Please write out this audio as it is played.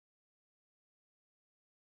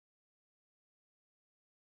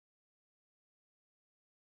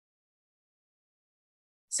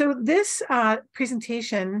So this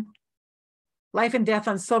presentation, Life and Death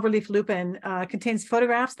on Silverleaf Lupin, contains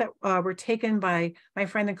photographs that were taken by my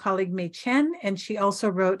friend and colleague May Chen, and she also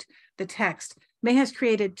wrote the text. May has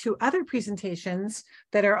created two other presentations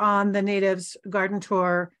that are on the Natives Garden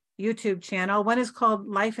Tour YouTube channel. One is called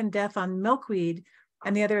Life and Death on Milkweed,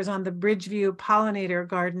 and the other is on the Bridgeview Pollinator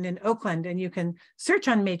Garden in Oakland, and you can search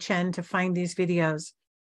on May Chen to find these videos.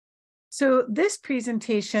 So this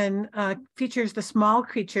presentation features the small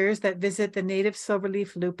creatures that visit the native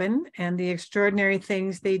silverleaf lupin and the extraordinary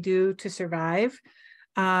things they do to survive.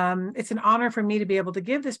 It's an honor for me to be able to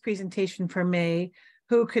give this presentation for May,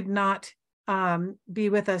 who could not be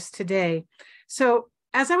with us today. So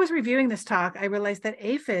as I was reviewing this talk, I realized that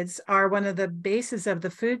aphids are one of the bases of the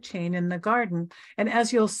food chain in the garden. And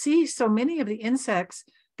as you'll see, so many of the insects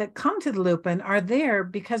that come to the lupin are there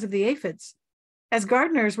because of the aphids. As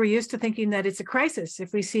gardeners, we're used to thinking that it's a crisis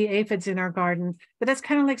if we see aphids in our garden, but that's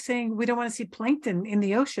kind of like saying we don't want to see plankton in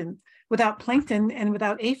the ocean. Without plankton and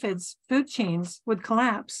without aphids, food chains would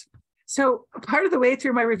collapse. So part of the way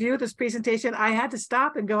through my review of this presentation, I had to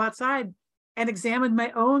stop and go outside and examine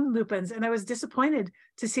my own lupins, and I was disappointed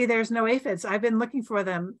to see there's no aphids. I've been looking for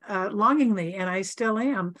them longingly, and I still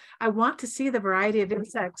am. I want to see the variety of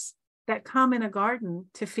insects that come in a garden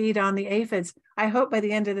to feed on the aphids. I hope by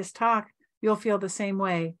the end of this talk, you'll feel the same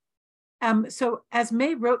way. So as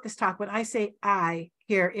May wrote this talk, when I say I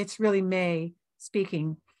here, it's really May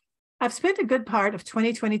speaking. I've spent a good part of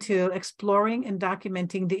 2022 exploring and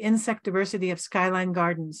documenting the insect diversity of Skyline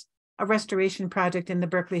Gardens, a restoration project in the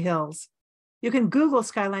Berkeley Hills. You can Google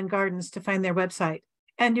Skyline Gardens to find their website,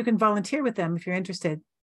 and you can volunteer with them if you're interested.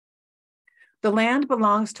 The land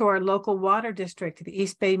belongs to our local water district, the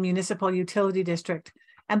East Bay Municipal Utility District,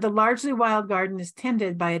 and the largely wild garden is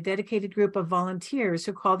tended by a dedicated group of volunteers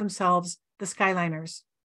who call themselves the Skyliners.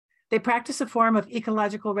 They practice a form of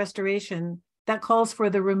ecological restoration that calls for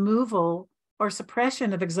the removal or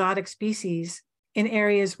suppression of exotic species in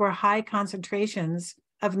areas where high concentrations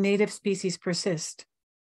of native species persist.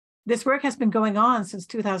 This work has been going on since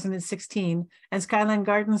 2016, and Skyline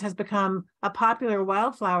Gardens has become a popular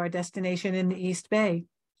wildflower destination in the East Bay.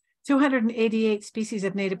 288 species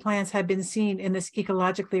of native plants have been seen in this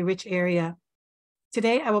ecologically rich area.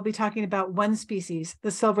 Today, I will be talking about one species, the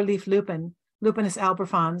silverleaf lupin, Lupinus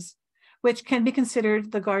albrifons, which can be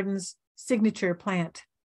considered the garden's signature plant.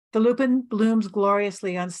 The lupin blooms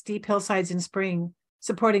gloriously on steep hillsides in spring,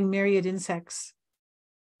 supporting myriad insects.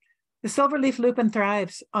 The silverleaf lupin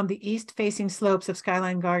thrives on the east-facing slopes of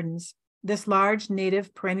Skyline Gardens. This large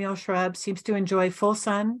native perennial shrub seems to enjoy full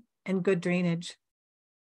sun and good drainage.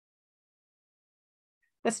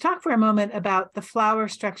 Let's talk for a moment about the flower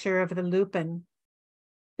structure of the lupin.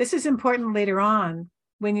 This is important later on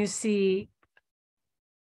when you see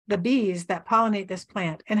the bees that pollinate this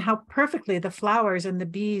plant and how perfectly the flowers and the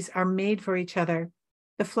bees are made for each other.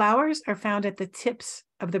 The flowers are found at the tips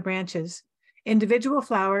of the branches. Individual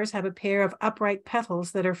flowers have a pair of upright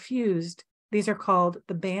petals that are fused. These are called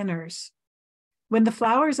the banners. When the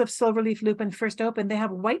flowers of silverleaf lupin first open, they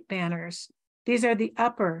have white banners. These are the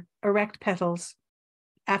upper erect petals.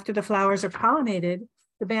 After the flowers are pollinated,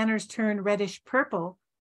 the banners turn reddish purple,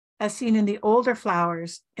 as seen in the older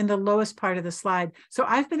flowers in the lowest part of the slide. So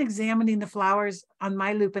I've been examining the flowers on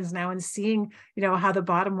my lupins now and seeing, how the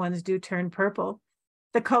bottom ones do turn purple.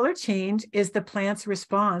 The color change is the plant's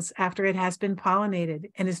response after it has been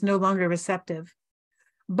pollinated and is no longer receptive.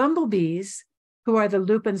 Bumblebees, who are the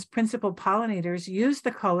lupin's principal pollinators, use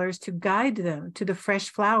the colors to guide them to the fresh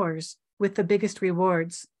flowers with the biggest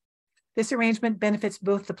rewards. This arrangement benefits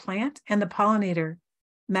both the plant and the pollinator,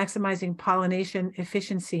 maximizing pollination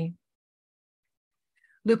efficiency.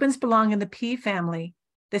 Lupins belong in the pea family.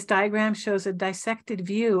 This diagram shows a dissected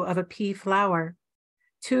view of a pea flower.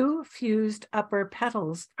 Two fused upper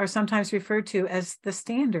petals are sometimes referred to as the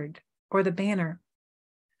standard or the banner.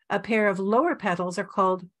 A pair of lower petals are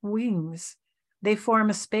called wings. They form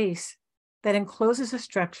a space that encloses a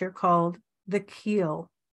structure called the keel.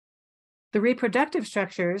 The reproductive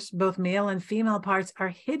structures, both male and female parts, are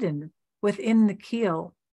hidden within the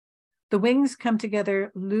keel. The wings come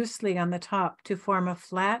together loosely on the top to form a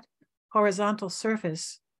flat, horizontal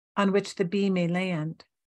surface on which the bee may land.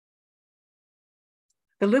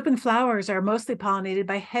 The lupin flowers are mostly pollinated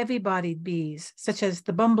by heavy-bodied bees, such as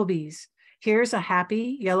the bumblebees. Here's a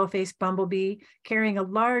happy, yellow-faced bumblebee carrying a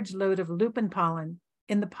large load of lupin pollen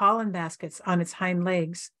in the pollen baskets on its hind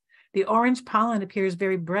legs. The orange pollen appears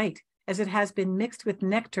very bright, as it has been mixed with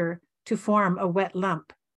nectar to form a wet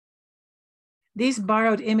lump. These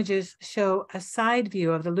borrowed images show a side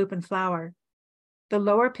view of the lupin flower. The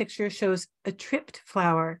lower picture shows a tripped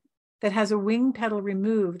flower that has a wing petal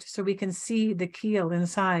removed so we can see the keel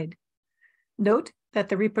inside. Note that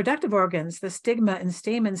the reproductive organs, the stigma and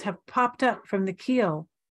stamens, have popped up from the keel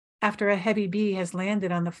after a heavy bee has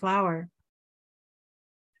landed on the flower.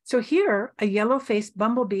 So here, a yellow-faced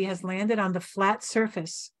bumblebee has landed on the flat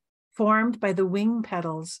surface formed by the wing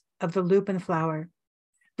petals of the lupin flower.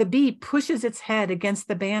 The bee pushes its head against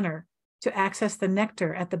the banner to access the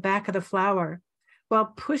nectar at the back of the flower,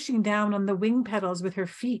 while pushing down on the wing petals with her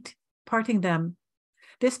feet, parting them.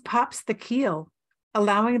 This pops the keel,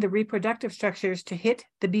 allowing the reproductive structures to hit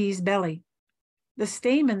the bee's belly. The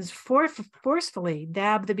stamens forcefully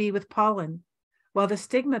dab the bee with pollen, while the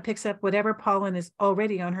stigma picks up whatever pollen is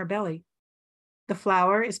already on her belly. The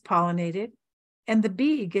flower is pollinated, and the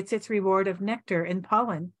bee gets its reward of nectar and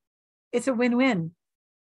pollen. It's a win-win.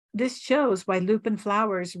 This shows why lupin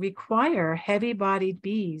flowers require heavy-bodied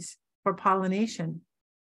bees for pollination.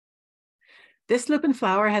 This lupin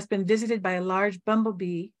flower has been visited by a large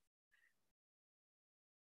bumblebee.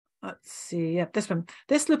 Let's see, yep, this one.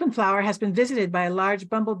 This lupin flower has been visited by a large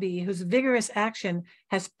bumblebee whose vigorous action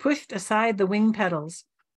has pushed aside the wing petals,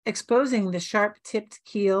 exposing the sharp-tipped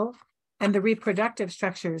keel and the reproductive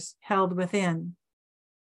structures held within.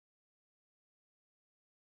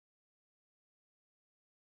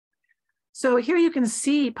 So here you can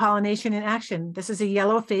see pollination in action. This is a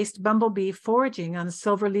yellow-faced bumblebee foraging on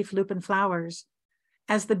silverleaf lupin flowers.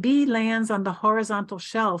 As the bee lands on the horizontal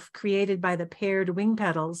shelf created by the paired wing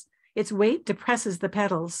petals, its weight depresses the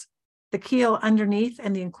petals. The keel underneath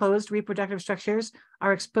and the enclosed reproductive structures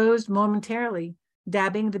are exposed momentarily,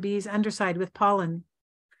 dabbing the bee's underside with pollen.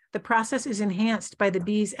 The process is enhanced by the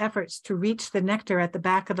bee's efforts to reach the nectar at the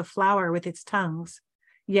back of the flower with its tongues.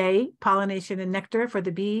 Yay, pollination and nectar for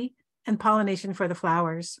the bee, and pollination for the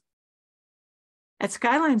flowers. At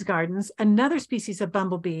Skyline's Gardens, another species of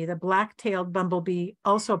bumblebee, the black-tailed bumblebee,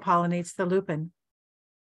 also pollinates the lupin.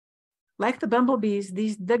 Like the bumblebees,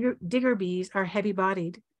 these digger bees are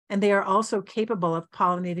heavy-bodied, and they are also capable of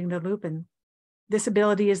pollinating the lupin. This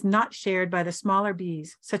ability is not shared by the smaller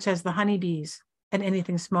bees, such as the honeybees and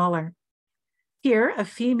anything smaller. Here, a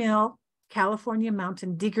female California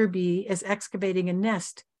mountain digger bee is excavating a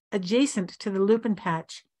nest adjacent to the lupin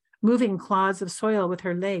patch, moving clods of soil with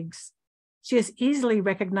her legs. She is easily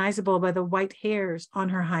recognizable by the white hairs on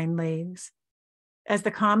her hind legs. As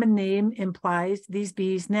the common name implies, these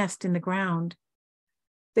bees nest in the ground.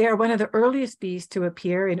 They are one of the earliest bees to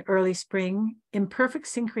appear in early spring, in perfect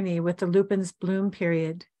synchrony with the lupin's bloom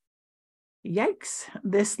period. Yikes,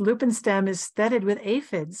 this lupin stem is studded with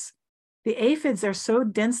aphids. The aphids are so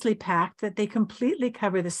densely packed that they completely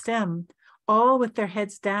cover the stem, all with their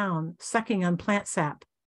heads down, sucking on plant sap.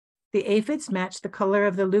 The aphids match the color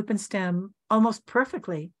of the lupin stem almost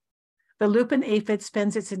perfectly. The lupin aphid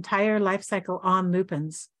spends its entire life cycle on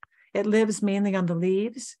lupins. It lives mainly on the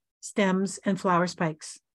leaves, stems, and flower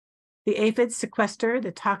spikes. The aphids sequester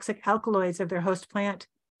the toxic alkaloids of their host plant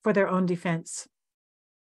for their own defense.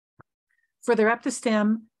 Further up the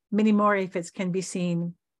stem, many more aphids can be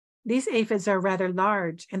seen. These aphids are rather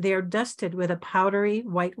large, and they are dusted with a powdery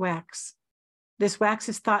white wax. This wax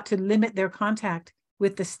is thought to limit their contact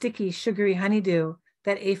with the sticky, sugary honeydew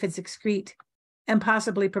that aphids excrete, and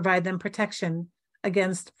possibly provide them protection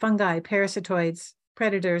against fungi, parasitoids,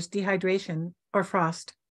 predators, dehydration, or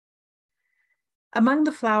frost. Among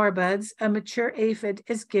the flower buds, a mature aphid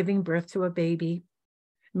is giving birth to a baby.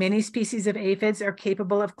 Many species of aphids are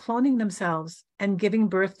capable of cloning themselves and giving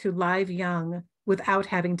birth to live young without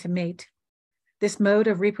having to mate. This mode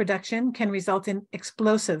of reproduction can result in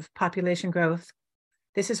explosive population growth.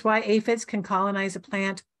 This is why aphids can colonize a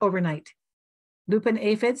plant overnight. Lupin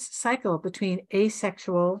aphids cycle between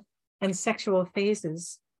asexual and sexual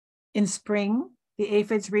phases. In spring, the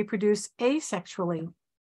aphids reproduce asexually,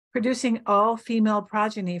 producing all female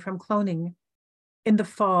progeny from cloning. In the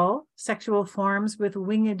fall, sexual forms with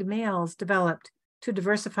winged males developed to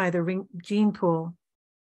diversify the gene pool.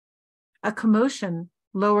 A commotion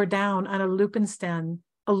lower down on a lupin stem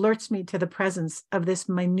alerts me to the presence of this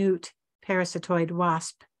minute parasitoid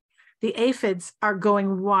wasp. The aphids are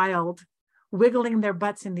going wild, wiggling their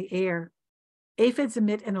butts in the air. Aphids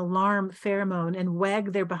emit an alarm pheromone and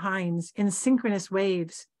wag their behinds in synchronous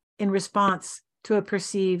waves in response to a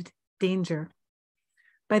perceived danger.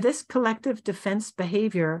 By this collective defense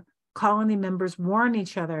behavior, colony members warn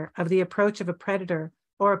each other of the approach of a predator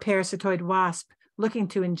or a parasitoid wasp looking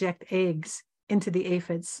to inject eggs into the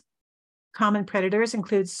aphids. Common predators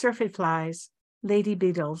include syrphid flies, lady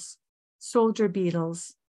beetles, soldier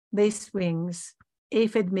beetles, lacewings,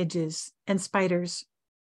 aphid midges, and spiders.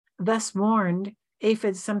 Thus warned,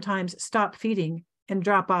 aphids sometimes stop feeding and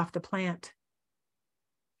drop off the plant.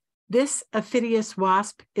 This aphidious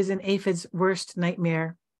wasp is an aphid's worst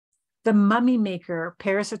nightmare. The mummy maker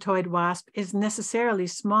parasitoid wasp is necessarily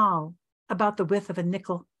small, about the width of a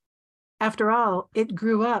nickel. After all, it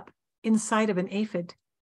grew up inside of an aphid.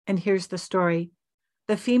 And here's the story.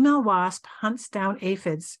 The female wasp hunts down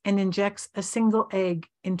aphids and injects a single egg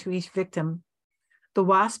into each victim. The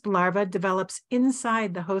wasp larva develops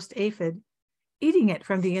inside the host aphid, eating it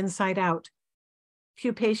from the inside out.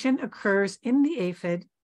 Pupation occurs in the aphid,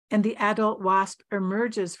 and the adult wasp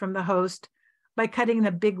emerges from the host by cutting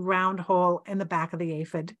the big round hole in the back of the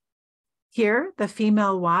aphid. Here, the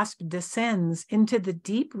female wasp descends into the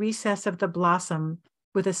deep recess of the blossom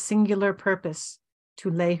with a singular purpose, to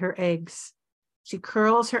lay her eggs. She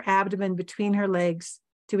curls her abdomen between her legs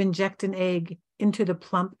to inject an egg into the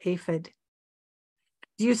plump aphid.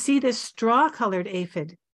 Do you see this straw-colored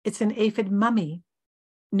aphid? It's an aphid mummy.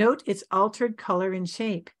 Note its altered color and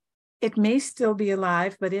shape. It may still be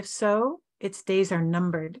alive, but if so, its days are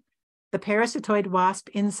numbered. The parasitoid wasp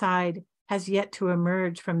inside has yet to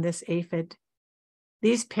emerge from this aphid.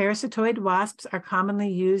 These parasitoid wasps are commonly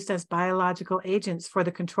used as biological agents for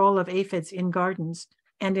the control of aphids in gardens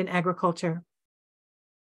and in agriculture.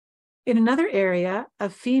 In another area, a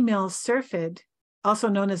female syrphid, also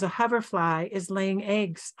known as a hoverfly, is laying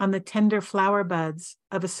eggs on the tender flower buds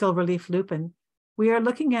of a silverleaf lupin. We are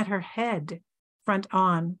looking at her head, front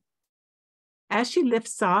on. As she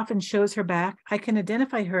lifts off and shows her back, I can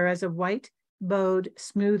identify her as a white-bowed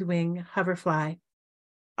smoothwing hoverfly.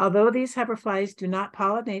 Although these hoverflies do not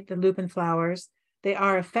pollinate the lupin flowers, they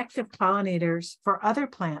are effective pollinators for other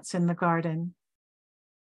plants in the garden.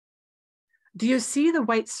 Do you see the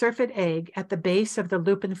white syrphid egg at the base of the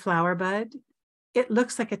lupin flower bud? It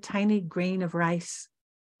looks like a tiny grain of rice.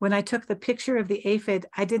 When I took the picture of the aphid,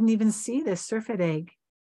 I didn't even see this syrphid egg.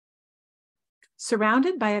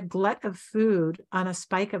 Surrounded by a glut of food on a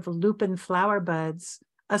spike of lupin flower buds,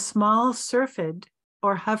 a small syrphid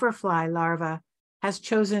or hoverfly larva has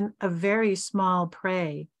chosen a very small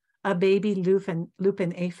prey, a baby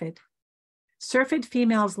lupin aphid. Syrphid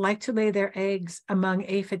females like to lay their eggs among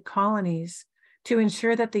aphid colonies to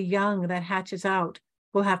ensure that the young that hatches out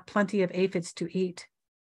will have plenty of aphids to eat.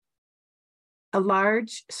 A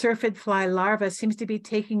large syrphid fly larva seems to be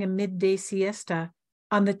taking a midday siesta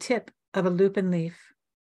on the tip of a lupin leaf.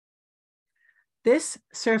 This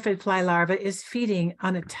syrphid fly larva is feeding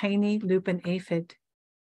on a tiny lupin aphid.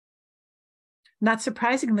 Not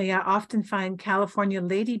surprisingly, I often find California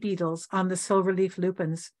lady beetles on the silverleaf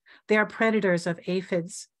lupins. They are predators of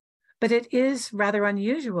aphids, but it is rather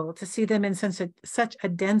unusual to see them in such a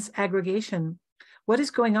dense aggregation. What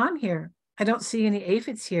is going on here? I don't see any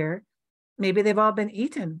aphids here. Maybe they've all been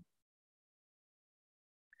eaten.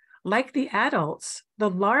 Like the adults, the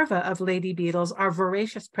larvae of lady beetles are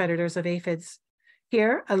voracious predators of aphids.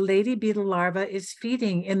 Here, a lady beetle larva is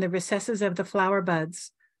feeding in the recesses of the flower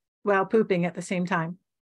buds while pooping at the same time.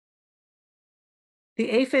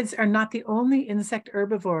 The aphids are not the only insect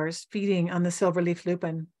herbivores feeding on the silverleaf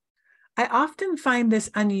lupin. I often find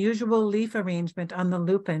this unusual leaf arrangement on the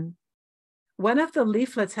lupin. One of the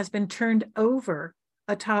leaflets has been turned over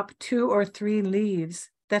atop 2 or 3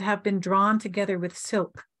 leaves that have been drawn together with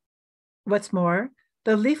silk. What's more,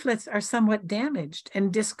 the leaflets are somewhat damaged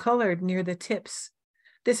and discolored near the tips.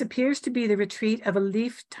 This appears to be the retreat of a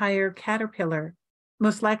leaf tire caterpillar,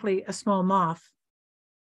 most likely a small moth.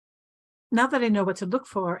 Now that I know what to look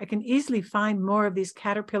for, I can easily find more of these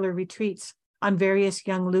caterpillar retreats on various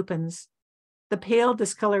young lupins. The pale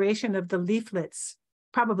discoloration of the leaflets,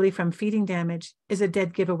 probably from feeding damage, is a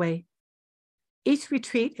dead giveaway. Each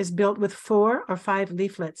retreat is built with 4 or 5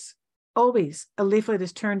 leaflets. Always, a leaflet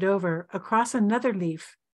is turned over across another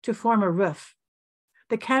leaf to form a roof.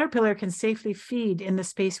 The caterpillar can safely feed in the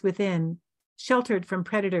space within, sheltered from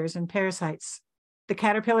predators and parasites. The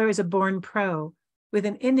caterpillar is a born pro with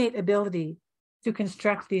an innate ability to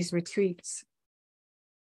construct these retreats.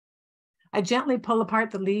 I gently pull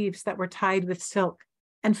apart the leaves that were tied with silk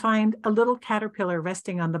and find a little caterpillar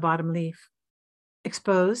resting on the bottom leaf.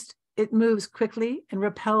 Exposed, it moves quickly and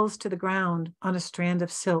rappels to the ground on a strand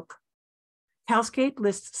of silk. Calscape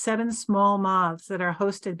lists 7 small moths that are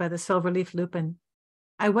hosted by the silverleaf lupin.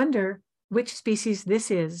 I wonder which species this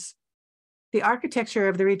is. The architecture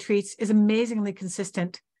of the retreats is amazingly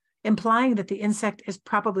consistent, implying that the insect is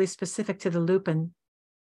probably specific to the lupin.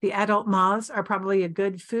 The adult moths are probably a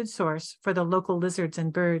good food source for the local lizards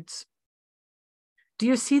and birds. Do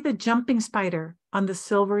you see the jumping spider on the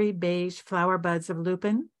silvery beige flower buds of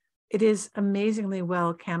lupin? It is amazingly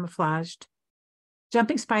well camouflaged.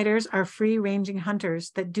 Jumping spiders are free-ranging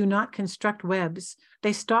hunters that do not construct webs.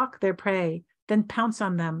 They stalk their prey, then pounce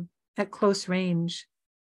on them at close range.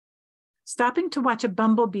 Stopping to watch a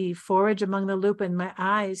bumblebee forage among the lupin, my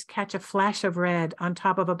eyes catch a flash of red on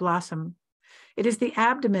top of a blossom. It is the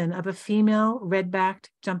abdomen of a female red-backed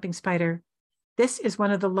jumping spider. This is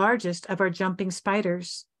one of the largest of our jumping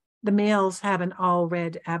spiders. The males have an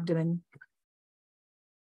all-red abdomen.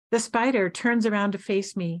 The spider turns around to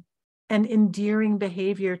face me, an endearing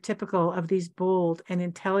behavior typical of these bold and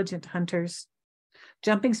intelligent hunters.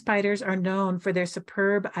 Jumping spiders are known for their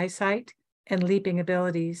superb eyesight and leaping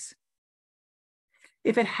abilities.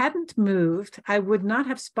 If it hadn't moved, I would not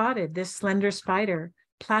have spotted this slender spider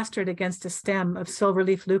plastered against a stem of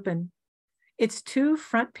silverleaf lupin. Its two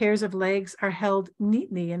front pairs of legs are held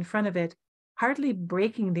neatly in front of it, hardly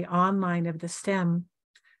breaking the on-line of the stem.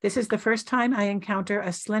 This is the first time I encounter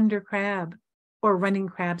a slender crab or running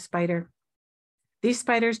crab spider. These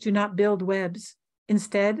spiders do not build webs.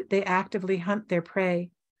 Instead, they actively hunt their prey.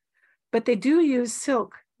 But they do use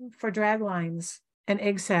silk for drag lines and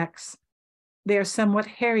egg sacs. They are somewhat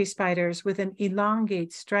hairy spiders with an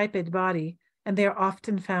elongate, striped body, and they are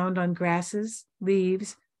often found on grasses,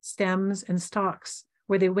 leaves, stems, and stalks,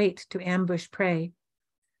 where they wait to ambush prey.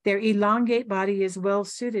 Their elongate body is well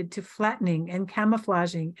suited to flattening and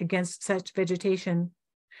camouflaging against such vegetation.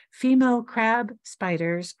 Female crab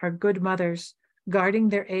spiders are good mothers, guarding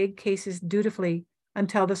their egg cases dutifully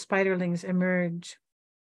until the spiderlings emerge.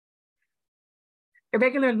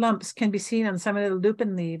 Irregular lumps can be seen on some of the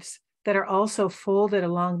lupin leaves that are also folded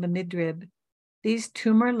along the midrib. These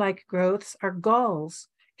tumor-like growths are galls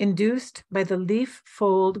induced by the leaf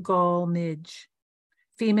fold gall midge.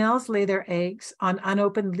 Females lay their eggs on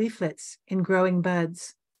unopened leaflets in growing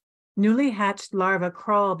buds. Newly hatched larvae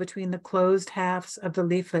crawl between the closed halves of the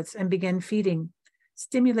leaflets and begin feeding,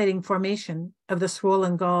 stimulating formation of the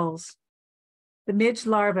swollen galls. The midge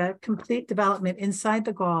larvae complete development inside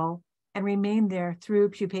the gall and remain there through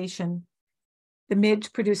pupation. The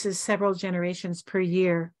midge produces several generations per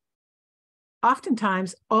year.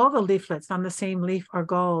 Oftentimes, all the leaflets on the same leaf are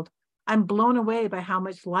galled. I'm blown away by how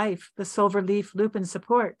much life the silverleaf lupin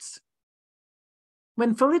supports.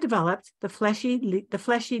 When fully developed, the fleshy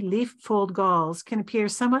leaf fold galls can appear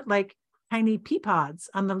somewhat like tiny pea pods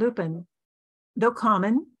on the lupin. Though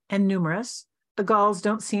common and numerous, the galls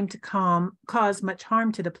don't seem to cause much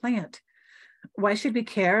harm to the plant. Why should we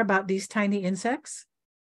care about these tiny insects?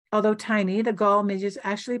 Although tiny, the gall midges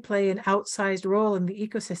actually play an outsized role in the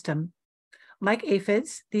ecosystem. Like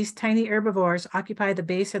aphids, these tiny herbivores occupy the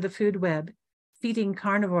base of the food web, feeding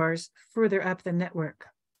carnivores further up the network.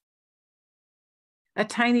 A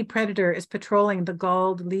tiny predator is patrolling the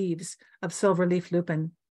galled leaves of silverleaf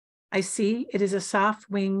lupin. I see it is a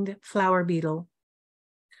soft-winged flower beetle.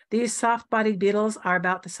 These soft-bodied beetles are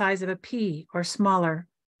about the size of a pea or smaller.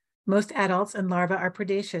 Most adults and larvae are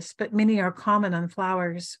predaceous, but many are common on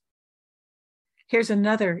flowers. Here's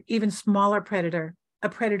another, even smaller predator, a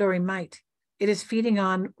predatory mite. It is feeding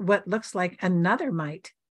on what looks like another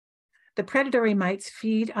mite. The predatory mites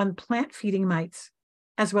feed on plant-feeding mites,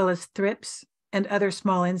 as well as thrips and other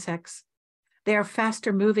small insects. They are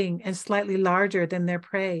faster moving and slightly larger than their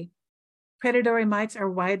prey. Predatory mites are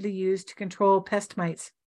widely used to control pest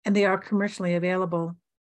mites, and they are commercially available.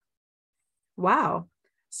 Wow,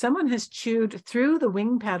 someone has chewed through the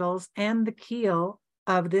wing petals and the keel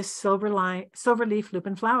of this silverleaf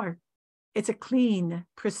lupin flower. It's a clean,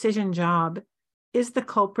 precision job. Is the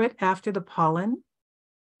culprit after the pollen?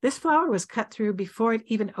 This flower was cut through before it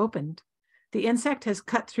even opened. The insect has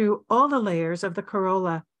cut through all the layers of the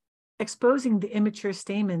corolla, exposing the immature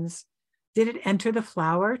stamens. Did it enter the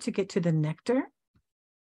flower to get to the nectar?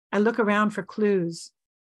 I look around for clues.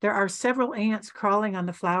 There are several ants crawling on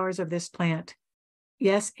the flowers of this plant.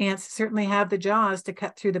 Yes, ants certainly have the jaws to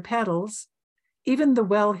cut through the petals. Even the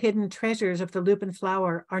well-hidden treasures of the lupin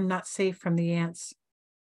flower are not safe from the ants.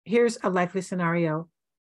 Here's a likely scenario.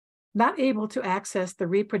 Not able to access the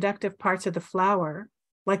reproductive parts of the flower,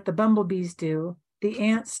 like the bumblebees do, the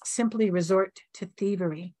ants simply resort to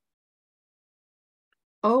thievery.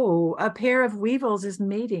 Oh, a pair of weevils is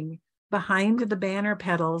mating behind the banner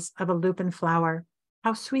petals of a lupin flower.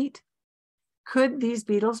 How sweet. Could these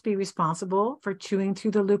beetles be responsible for chewing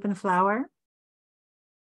through the lupin flower?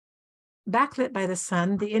 Backlit by the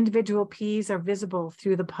sun, the individual peas are visible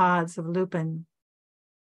through the pods of lupin.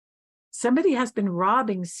 Somebody has been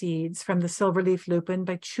robbing seeds from the silverleaf lupin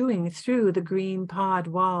by chewing through the green pod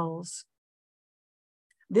walls.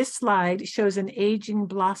 This slide shows an aging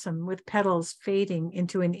blossom with petals fading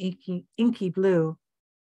into an inky blue.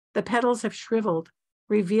 The petals have shriveled,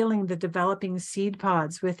 revealing the developing seed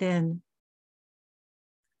pods within.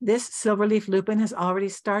 This silverleaf lupin has already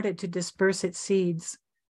started to disperse its seeds.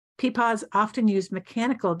 Pea pods often use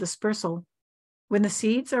mechanical dispersal. When the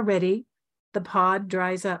seeds are ready, the pod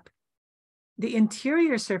dries up. The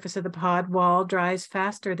interior surface of the pod wall dries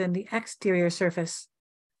faster than the exterior surface.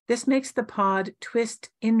 This makes the pod twist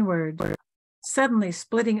inward, suddenly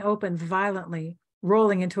splitting open violently,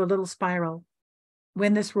 rolling into a little spiral.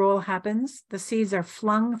 When this roll happens, the seeds are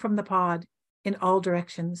flung from the pod in all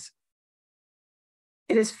directions.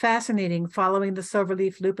 It is fascinating following the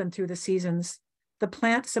silverleaf lupin through the seasons. The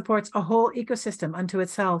plant supports a whole ecosystem unto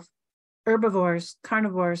itself. Herbivores,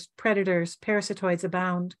 carnivores, predators, parasitoids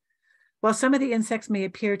abound. While some of the insects may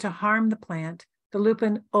appear to harm the plant, the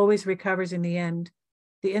lupin always recovers in the end.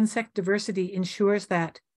 The insect diversity ensures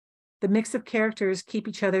that. The mix of characters keep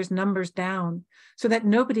each other's numbers down so that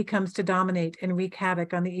nobody comes to dominate and wreak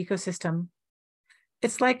havoc on the ecosystem.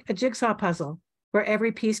 It's like a jigsaw puzzle where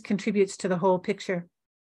every piece contributes to the whole picture.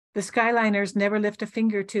 The skyliners never lift a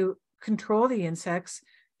finger to control the insects,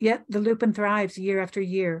 yet the lupin thrives year after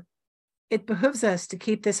year. It behooves us to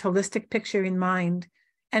keep this holistic picture in mind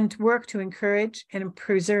and to work to encourage and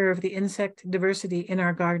preserve the insect diversity in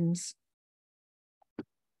our gardens.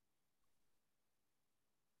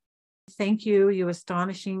 Thank you, you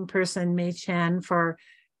astonishing person, May Chen, for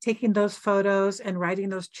taking those photos and writing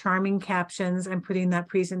those charming captions and putting that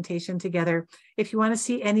presentation together. If you want to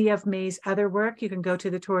see any of May's other work, you can go to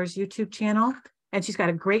the Tour's YouTube channel, and she's got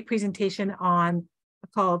a great presentation on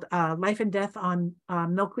called Life and Death on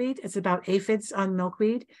Milkweed. It's about aphids on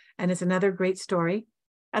milkweed, and it's another great story.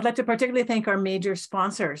 I'd like to particularly thank our major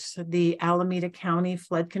sponsors, the Alameda County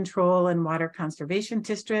Flood Control and Water Conservation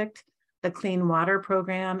District, the Clean Water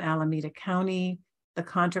Program, Alameda County, the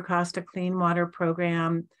Contra Costa Clean Water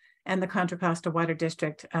Program, and the Contra Costa Water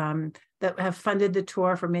District that have funded the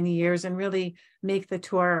tour for many years and really make the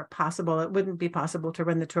tour possible. It wouldn't be possible to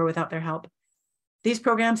run the tour without their help. These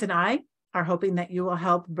programs and I are hoping that you will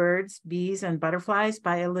help birds, bees, and butterflies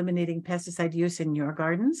by eliminating pesticide use in your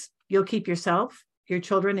gardens. You'll keep yourself, your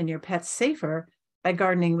children, and your pets safer by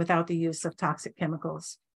gardening without the use of toxic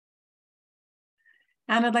chemicals.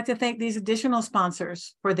 And I'd like to thank these additional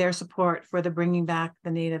sponsors for their support for the Bringing Back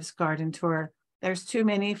the Natives Garden Tour. There's too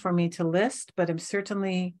many for me to list, but I'm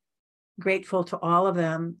certainly grateful to all of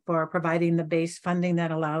them for providing the base funding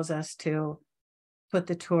that allows us to put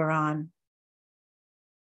the tour on.